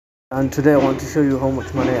And today I want to show you how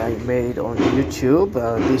much money I made on YouTube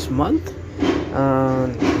this month.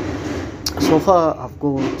 And so far I've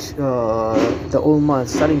got the whole month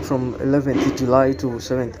starting from 11th July to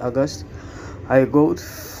 7th August. I got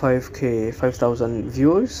 5,000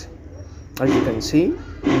 viewers, as you can see.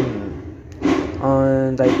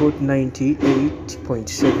 And I got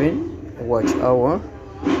 98.7 watch hour,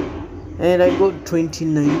 and I got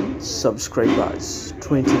 29 subscribers.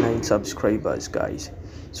 29 subscribers, guys.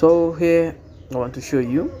 So here I want to show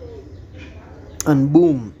you, and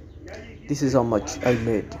boom, this is how much I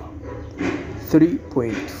made.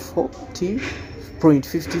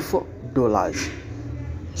 $3.54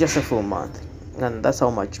 just a full month, and that's how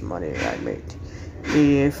much money I made.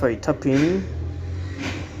 If I tap in,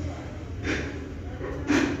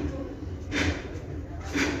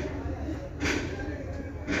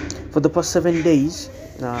 for the past 7 days,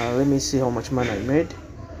 let me see how much money I made.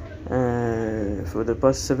 For the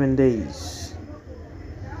past 7 days,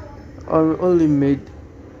 I only made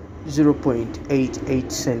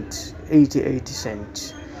 0.88 cents, 88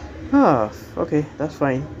 cents. Okay, that's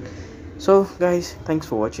fine. So guys, thanks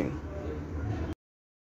for watching.